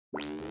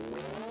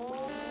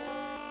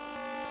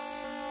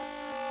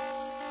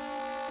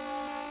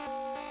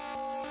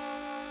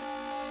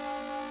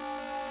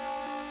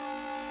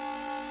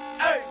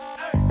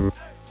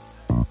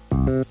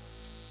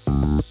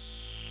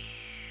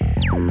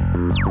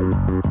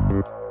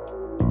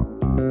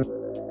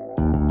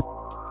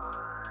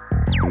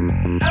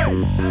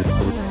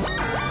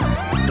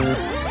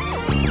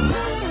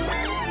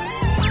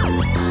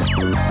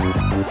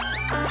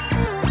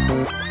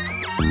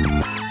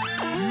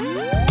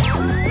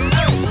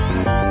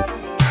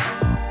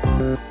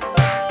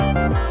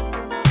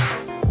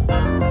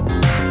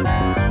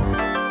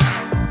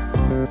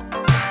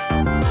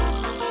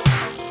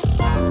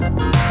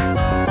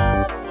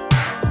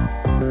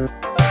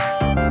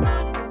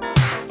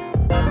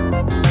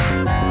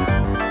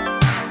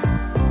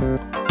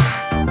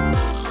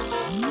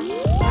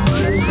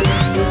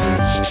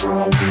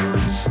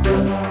Strawberry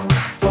style,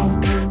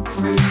 funky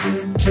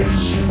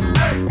presentation.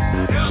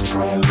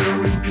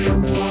 Strawberry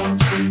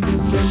implants with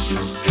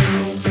delicious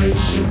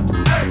innovation.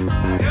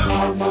 I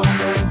want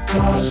that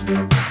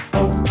cosmic,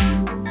 funky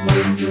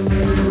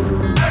regulator.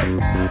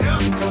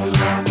 Because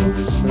I know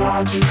it's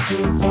logic to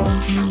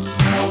funk you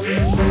now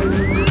and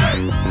later.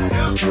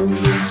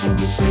 Curious on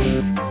the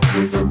scene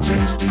with the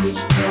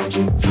tastiest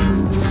project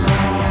view. I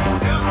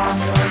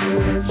had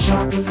it in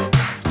chocolate.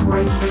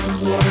 Great big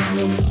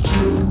watermelon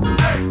too.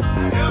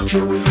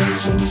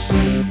 Curious on the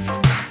scene.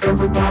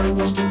 Everybody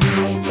wants to be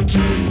on the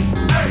team.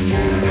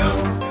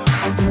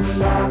 Yeah, I'm doing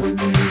live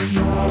again,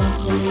 y'all.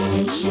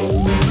 Well, so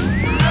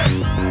mean.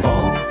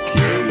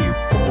 Okay,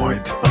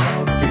 point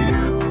of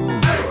view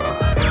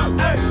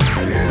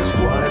is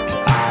what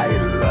I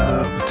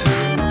love to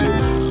do.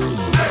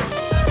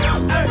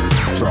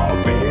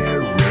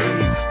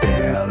 Strawberry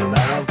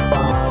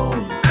styrofoam.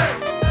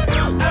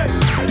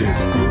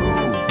 This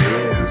groove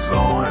is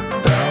on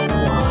the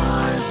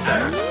one.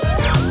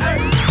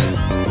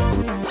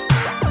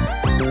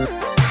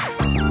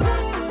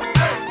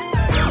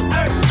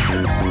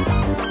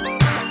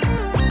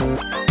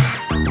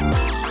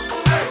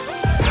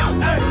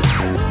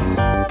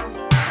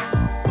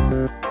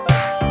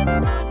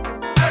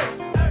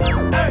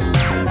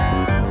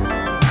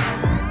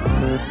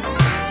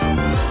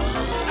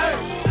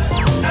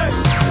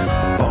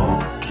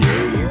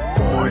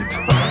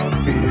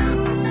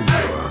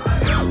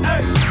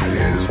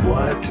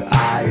 What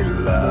I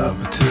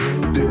love to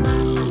do.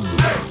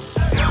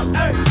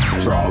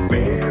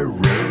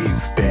 Strawberry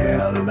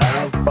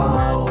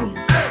styrofoam.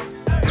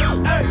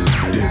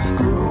 This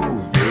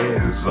groove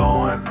is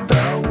on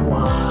the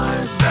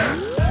one.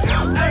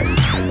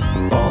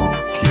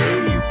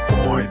 Okay,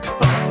 point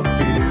of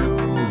view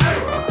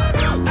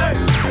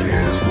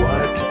is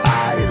what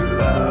I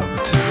love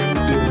to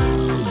do.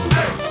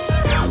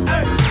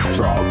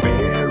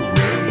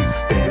 Strawberry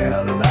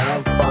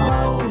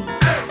styrofoam.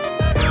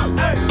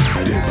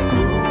 This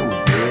groove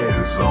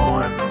is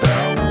on the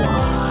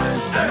one.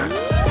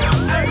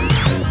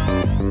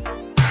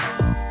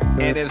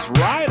 And it's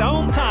right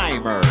on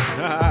timer.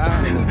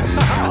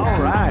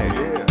 All right,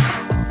 yeah.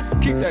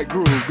 Keep that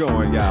groove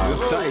going, y'all.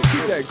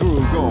 Keep that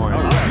groove going.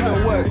 You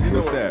know what?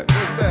 What's that?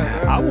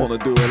 I want to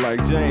do it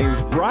like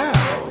James Brown.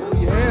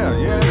 Yeah,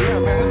 man.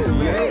 That's the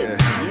man.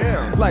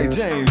 Yeah. Like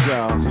James,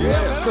 y'all.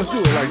 Yeah. Let's do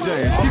it like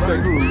James. Keep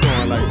that groove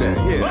going like that.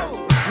 Yeah.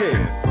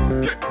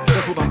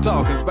 That's what I'm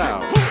talking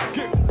about.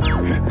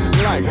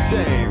 Like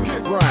James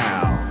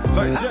Brown.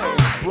 Like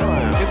James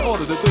Brown. In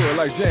order to do it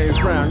like James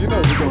Brown, you know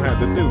what we're gonna have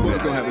to do. What we're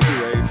gonna have to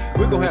do, Ace?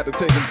 We're gonna have to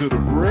take him to the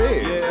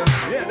bridge.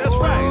 Yeah, that's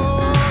right.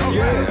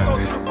 Yeah. Let's go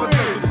to the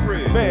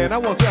bridge. Man, I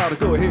want y'all to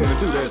go ahead and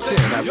do that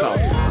chant I taught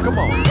you. Come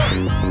on.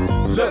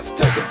 Let's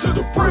take him to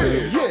the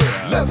bridge. Yeah.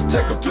 Let's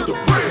take him to the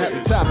bridge. Had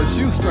to tie my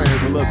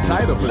shoestrings a little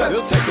tighter for Let's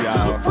this take him one, to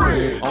y'all. the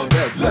bridge. On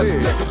that bridge. Let's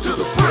take him to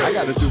the bridge. I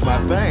gotta do my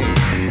thing.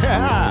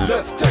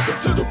 Let's take him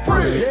to the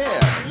bridge. Yeah.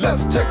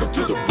 Let's take him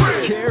to the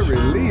bridge. Carey,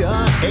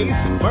 Leon,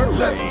 Ace, Murray.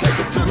 Let's take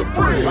him to the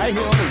bridge. Right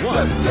here on the one.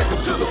 Let's take him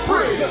to the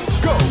bridge. Let's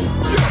go.